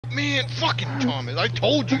Man, fucking Thomas, I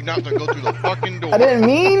told you not to go through the fucking door. I didn't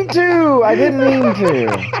mean to. I didn't mean to.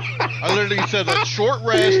 I literally said that short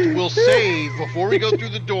rest will save before we go through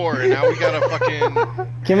the door, and now we gotta fucking...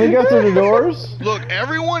 Can we go through the doors? Look,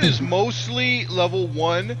 everyone is mostly level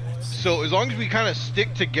 1, so as long as we kind of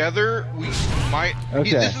stick together, we might...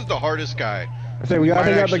 Okay. This is the hardest guy. I say we got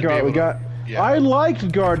the actually guard. We got. Yeah. I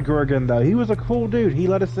liked Guard Gorgon though. He was a cool dude. He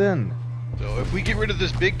let us in. So if we get rid of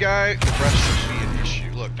this big guy, the rest should be an issue.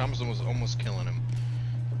 Look, Thompson was almost killing him.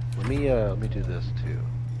 Let me do this too.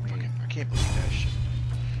 I can't believe that shit.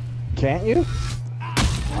 Can't you?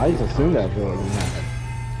 I just assumed that ability.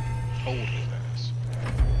 Hold his ass.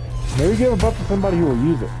 Maybe give a buff to somebody who will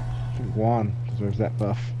use it. Juan deserves that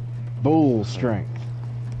buff. Bull strength.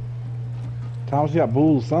 Thomas, you got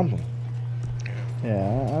bull something.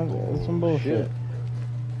 Yeah, that's some bullshit.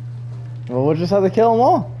 Well, we'll just have to kill them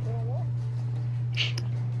all.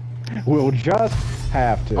 We'll just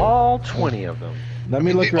have to. All 20 of them. Let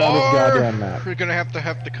me look around this goddamn map. We're gonna have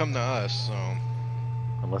to come to us, so...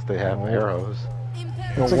 Unless they have arrows.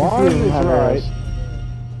 The It's like Juan a few is have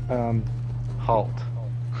right. Halt.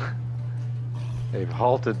 They've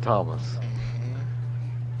halted Thomas.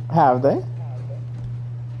 Have they?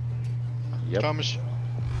 Yep. Thomas...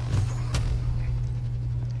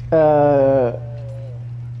 God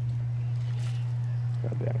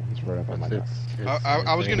damn it, he's right up on my nuts.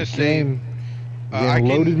 I was gonna say... I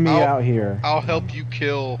loaded me out here. I'll help you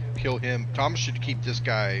kill him. Thomas should keep this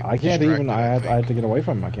guy. I can't even. I distracted, have to get away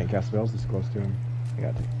from him. I can't cast spells this close to him. I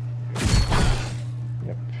got to.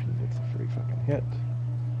 Yep, it's a free fucking hit.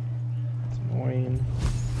 It's annoying.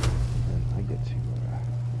 And I get to.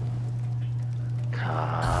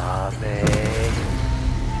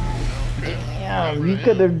 Damn, you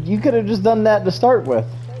could have just done that to start with.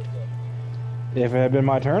 If it had been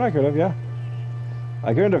my turn, I could have. Yeah.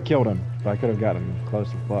 I couldn't have killed him, but I could have got him close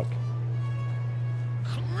as fuck.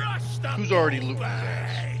 Who's already looting his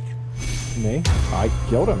ass? Me? I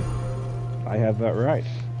killed him. I have that right.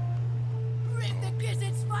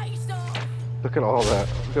 Look at all that.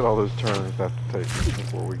 Look at all those turns I have to take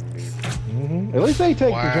before we can leave. At least they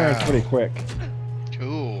take the turns Wow. pretty quick.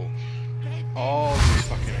 Cool. All these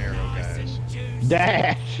fucking arrow guys.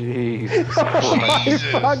 Dash! Jesus Oh my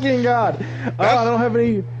Jesus. fucking god! Oh, I don't have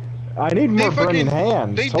any. I need more burning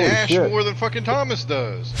hands. They Holy dash shit. more than fucking Thomas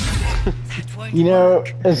does. You know,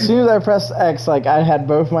 as soon as I pressed X, like I had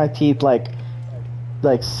both my teeth like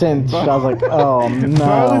cinched. I was like, oh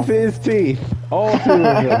no. Both his teeth. All two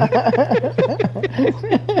of them.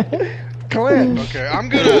 Clench. Okay, I'm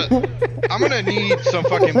gonna need some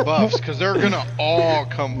fucking buffs because they're gonna all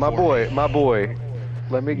come. My boy.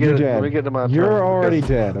 Let me get You're let me dead. get to my turn. You're already because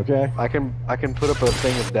dead, okay? I can put up a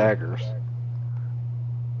thing of daggers.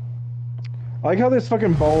 I like how this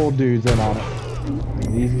fucking bold dude's in on it.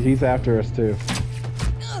 He's after us too.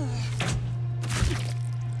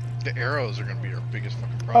 The arrows are gonna be our biggest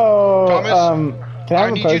fucking problem. Oh, Thomas, can I have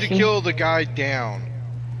a need you to potion? kill the guy down,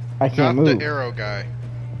 I can't not move. the arrow guy.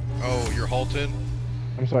 Oh, you're halted?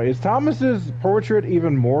 I'm sorry, is Thomas's portrait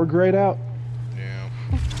even more grayed out? Yeah.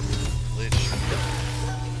 Lich.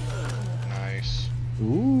 Nice.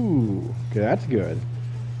 Ooh, okay, that's good.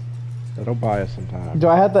 That'll buy us some time. Do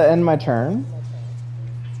I have to end my turn?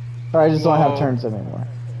 Or I just don't have Whoa. turns anymore?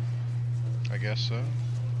 I guess so.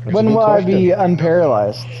 That's a When good will I question. be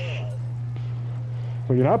unparalyzed?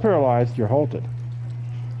 Well, you're not paralyzed, you're halted.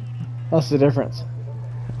 What's the difference?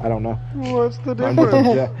 I don't know. What's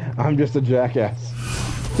the I'm just a jackass.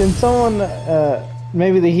 Can someone,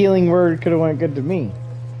 maybe the healing word could have went good to me.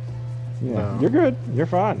 Yeah, No. you're good. You're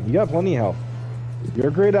fine. You got plenty of health.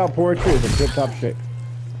 Your grayed out portrait is in tip-top shape.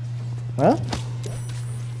 Huh?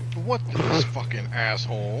 What this fucking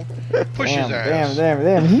asshole? Push Damn, his ass.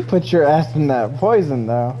 damn. He put your ass in that poison,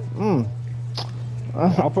 though. Mm.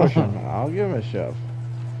 I'll push him. I'll give him a shove.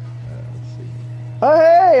 Let's see. Oh,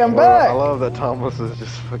 hey, I'm back! I love that Thomas is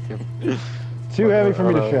just fucking Too heavy for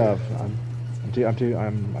me to Uh, shove. I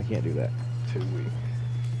can't do that. too weak.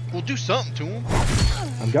 We'll do something to him.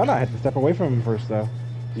 I'm gonna have to step away from him first, though.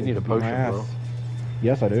 You need a Beat my potion, ass. bro.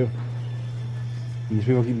 Yes, I do. These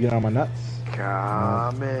people keep getting on my nuts.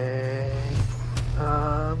 Coming.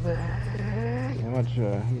 How much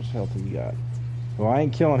health have you got? Well, I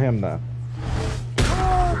ain't killing him, though.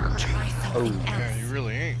 Oh, Yeah, you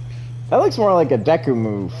really ain't. That looks more like a Deku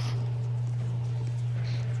move.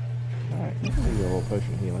 Alright, maybe a little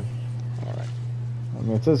potion healing. Alright. I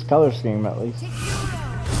mean, it's his color scheme, at least.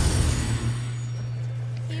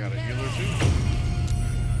 You got a healer too?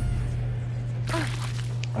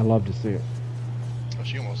 I love to see it. Oh,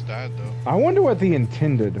 she almost died though. I wonder what the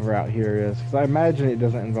intended route here is, because I imagine it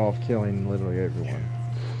doesn't involve killing literally everyone.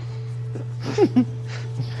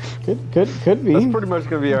 Could be. That's pretty much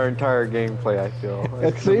gonna be our entire gameplay. I feel.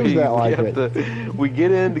 It seems that like it. We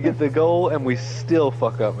get in to get the goal, and we still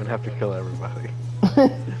fuck up and have to kill everybody.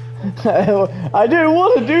 I didn't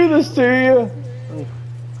want to do this to you.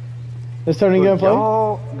 Is Tony gonna play?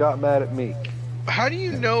 Y'all got mad at me. How do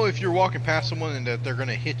you know if you're walking past someone and that they're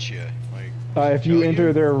gonna hit you? Like, If you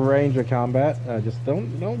enter their range of combat, just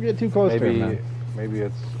don't get too close to them. Man. Maybe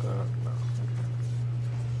it's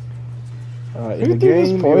no. In the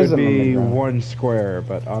game, it would be 1 square,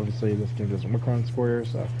 but obviously this game doesn't work on squares,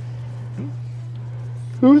 so.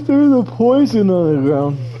 Who threw the poison on the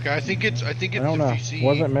ground? Okay, I think it's I don't know. if you see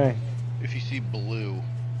Wasn't me. if you see blue,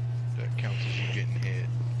 that counts as you getting hit.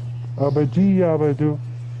 Abadu.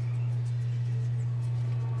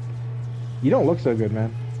 You don't look so good,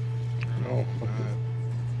 man. No.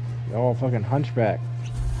 You're all fucking hunchback.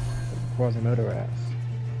 Quasimodo ass.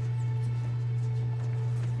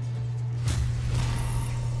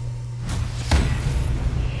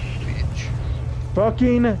 Bitch.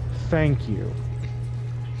 Fucking thank you.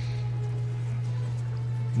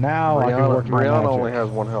 Now I can work my Brianna magic. only has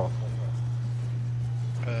 1 health.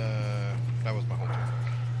 That was my whole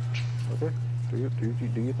turn. Okay. Do your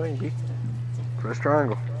thing, B. Press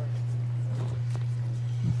triangle.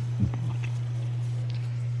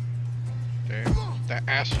 There. That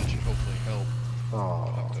acid should hopefully help.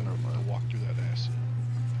 Oh, To walk through that acid.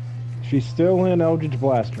 She's still in Eldritch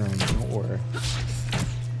Blast range, don't worry.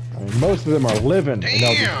 I mean, most of them are living in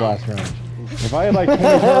Eldritch Blast range. If I had like 20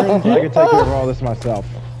 turns, I could take care of all this myself.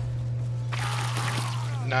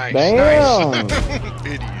 Nice, Damn. nice.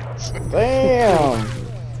 Idiots. Damn.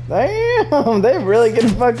 Damn. They're really getting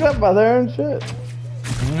fucked up by their own shit.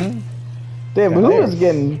 Damn, Yeah, who was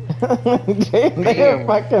getting? Damn, they're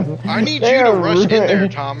fucking. I need you to rush in there,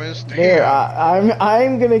 Thomas. There, Damn.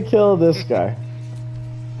 I'm gonna kill this guy.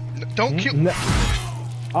 Don't kill. No.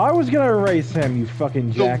 I was gonna erase him, you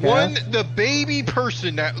fucking jackass. The baby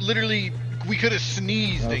person that literally we could have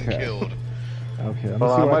sneezed and Okay. killed. Okay, let me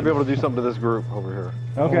Well, see I what might be able to do something to this group over here.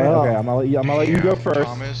 Okay, Well. okay, I'm gonna let you go first.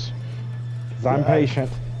 Thomas. 'Cause I'm patient.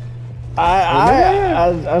 I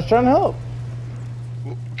was trying to help.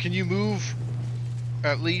 Can you move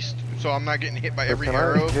at least so I'm not getting hit by every Can I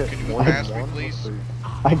arrow? hit Can you move one past me, one? please? Let's see.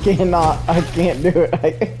 I cannot. I can't do it.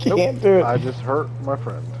 I can't do it. I just hurt my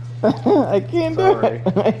friend. I can't do Sorry.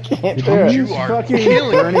 it. I can't Did do you it. use You are fucking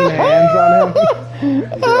killing burning hands on him?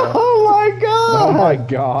 Oh my god! Oh my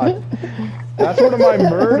god. That's one of my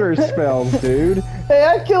murder spells, dude. Hey,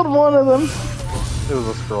 I killed one of them. It was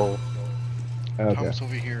a scroll. Okay. Thomas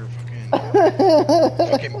over here,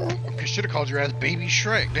 fucking should have called your ass Baby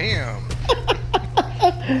Shrek. Damn.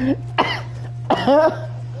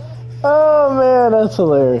 Oh man, that's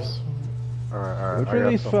hilarious. Alright. Which I of got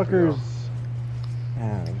these something for fuckers y'all.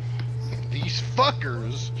 have? These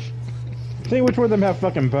fuckers. See which one of them have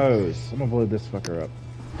fucking bows. I'm gonna blow this fucker up.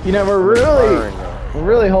 You know, Firing, we're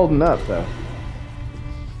really holding up though.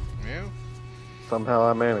 Yeah. Somehow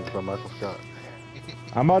I managed by Michael Scott.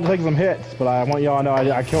 I'm about to take some hits, but I want y'all to know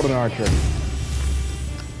I killed an archer.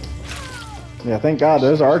 Yeah, thank God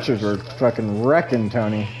those archers were fucking wrecking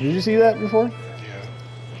Tony. Did you see that before?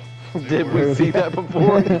 Yeah. Did we see that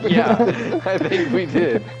before? Yeah, I think we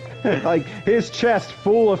did. Like, his chest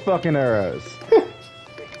full of fucking arrows.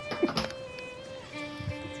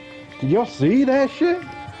 Did y'all see that shit?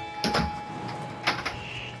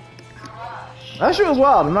 That shit was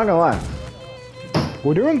wild, I'm not gonna lie.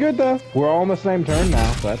 We're doing good though. We're all on the same turn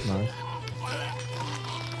now, so that's nice.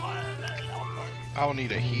 I'll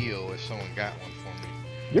need a heal if someone got one for me.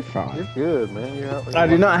 You're fine. You're good, man. You're out I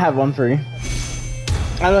do not have one for you.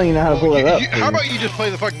 I don't even know how to pull it up. How about you just play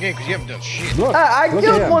the fucking game because you haven't done shit. Look, I look at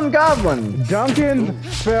killed him. one goblin. Duncan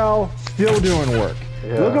fell, still doing work.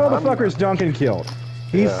 Yeah, Look at all the I'm- fuckers Duncan killed.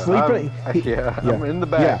 He's sleeping. I'm in the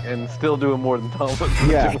back and still doing more than Thomas.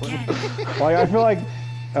 Yeah. Like, I feel like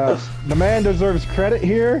the man deserves credit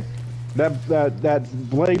here. That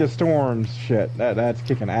Blade of Storms shit. That's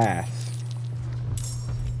kicking ass.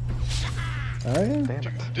 Oh yeah. Damn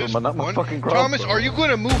it. This Not my one- fucking Thomas, crossbow. are you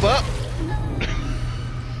going to move up?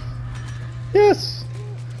 Yes.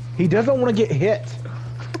 He doesn't want to get hit.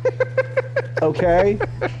 Okay.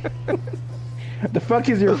 The fuck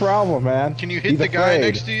is your problem, man? Can you hit He's the guy afraid.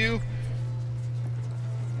 next to you?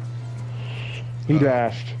 He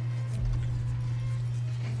dashed.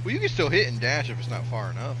 Well, you can still hit and dash if it's not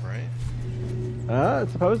far enough, right?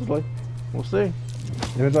 Supposedly. We'll see.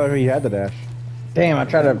 Depends on if he had the dash. Damn, I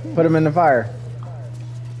tried to put him in the fire.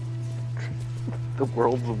 The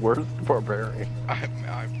world's worst barbarian. I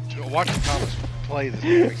watching Thomas play this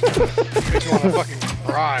game makes me want to fucking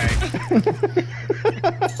cry.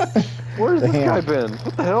 Where's The this guy ham. been?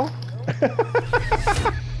 What the hell?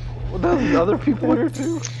 Well, there's other people here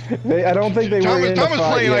too. I don't think they were in the Thomas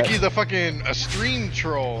fight playing yet. like he's a stream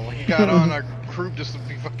troll. He got on our group just to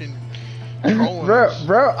be fucking trolling us.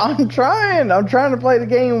 Bro, I'm trying to play the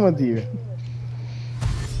game with you.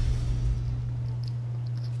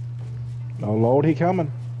 Oh Lord, he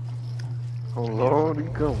coming. Oh Lord, he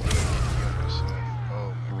coming.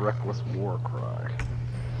 Oh, Reckless war cry.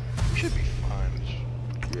 we should be fine.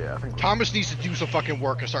 Yeah, I think. Thomas needs to do some fucking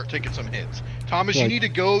work and start taking some hits. Thomas, you Like- need to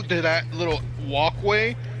go to that little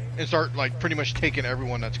walkway and start like pretty much taking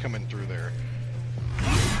everyone that's coming through there.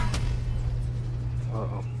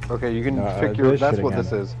 Uh-oh. Okay, you can No, pick your. this That's shit what again.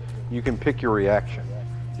 this is. You can pick your reaction.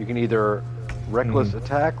 You can either reckless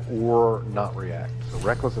attack or not react. So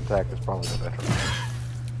reckless attack is probably the better.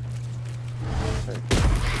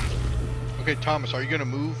 Okay, Thomas, are you gonna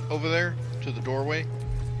move over there to the doorway?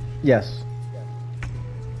 Yes.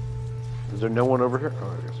 Is there no one over here? Oh,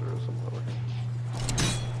 I guess there is someone over here.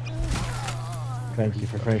 Thank you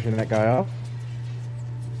for finishing that guy off.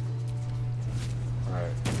 All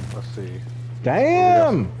right, let's see.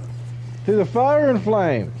 Damn! Through the fire and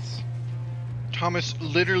flames. Thomas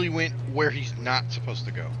literally went where he's not supposed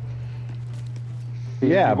to go.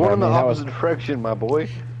 Yeah, You're but going in the I mean, that was- opposite direction, my boy.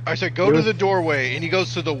 I said go It to was- the doorway, and he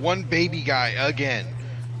goes to the one baby guy again.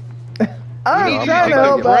 I'm need to trying take to the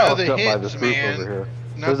help grab- out. the Fucked up by hits, this group man. over here.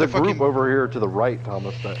 Not There's the a group fucking- over here to the right,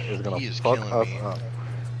 Thomas, that is gonna He is fuck killing us me. up.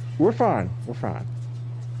 We're fine. We're fine.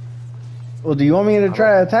 Well, do you want me to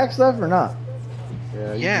try to attack stuff or not?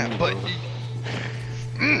 Yeah, you Yeah, can but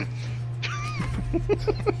go.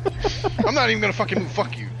 I'm not even gonna fucking move.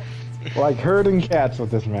 Fuck you. Like herding cats with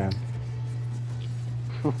this man.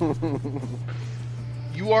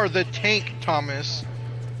 You are the tank, Thomas.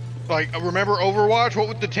 Like, remember Overwatch? What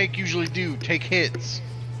would the tank usually do? Take hits.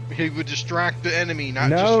 He would distract the enemy, not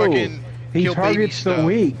just No, fucking he kill baby targets the stuff.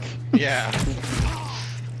 weak. Yeah.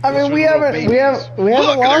 I mean, Those we are little haven't babies. Look,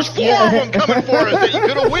 there's lost 4 of them coming for us that you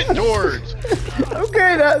could have went towards. Okay,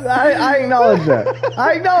 I acknowledge that.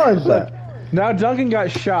 I acknowledge that. Now Duncan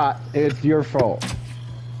got shot. It's your fault.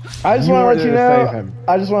 I just You want to wanted let you to know. save him.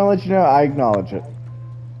 I just want to let you know. I acknowledge it.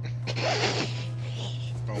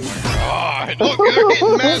 Oh my god. Look,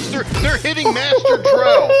 they're hitting Master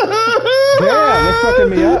Drell. Damn, they're fucking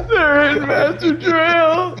me up. They're in Master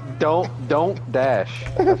Trail. Don't dash.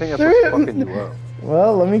 I think that's what's fucking you up.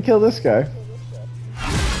 Well, let me kill this guy.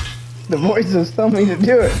 The voices tell me to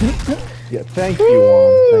do it. Yeah, thank you,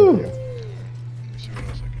 Juan. Thank you. Let me see what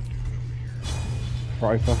else I can do over here.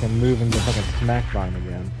 Probably fucking moving the fucking smack vine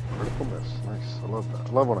again. Critical miss. Nice. I love that.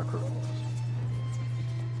 I love when I critical miss.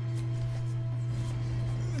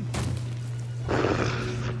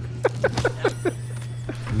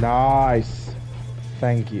 Nice.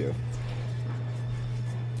 Thank you.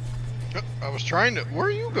 I was trying to. Where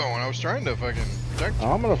are you going? I was trying to fucking protect you.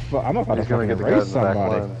 I'm about to He's gonna fucking get the guy race in the back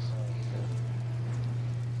somebody. lines.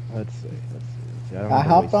 Let's see. I, don't I have to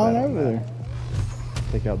hopped waste on that over that.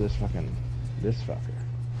 there. Take out this fucker.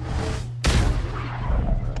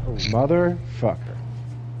 Motherfucker.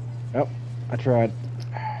 Oh, I tried.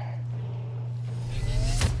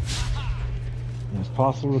 It's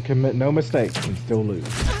possible to commit no mistakes and still lose.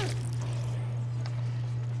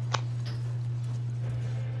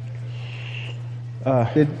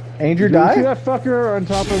 Did Andrew Did you see die? that fucker on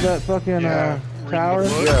top of that fucking Yeah, reading tower? the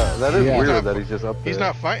book. Yeah, that is Yeah. He's weird not- that he's just up there. He's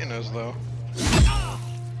not fighting us though.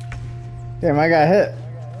 Damn, I got hit.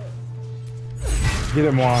 Get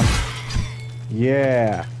him, Juan.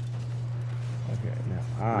 Yeah. Okay,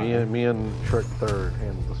 now Me and Trick Third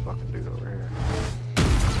handle this fucking dude over here.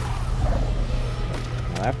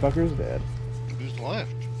 that fucker's dead. Who's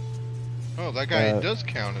left? Oh, that guy Uh, does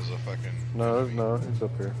count as a fucking. No, he's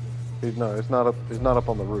up here. He's not up. He's not up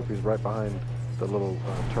on the roof. He's right behind the little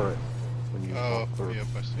turret. When you Oh, walk through. yep,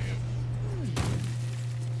 I see it.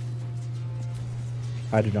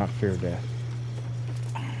 I do not fear death.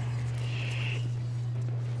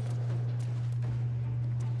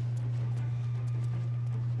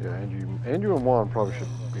 Yeah, Andrew and Juan probably should,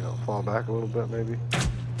 fall back a little bit, maybe.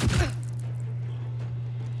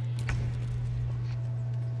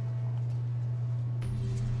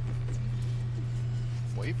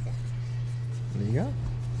 Waypoint. There you go.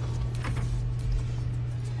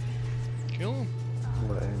 Kill him.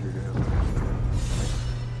 Let Andrew do it.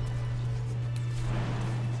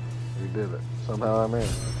 We did it. Somehow I'm in.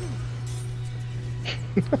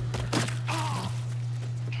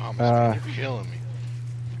 Thomas, man, you're killing me.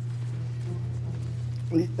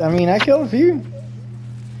 I mean, I killed a few.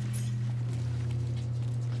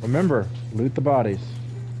 Remember, loot the bodies.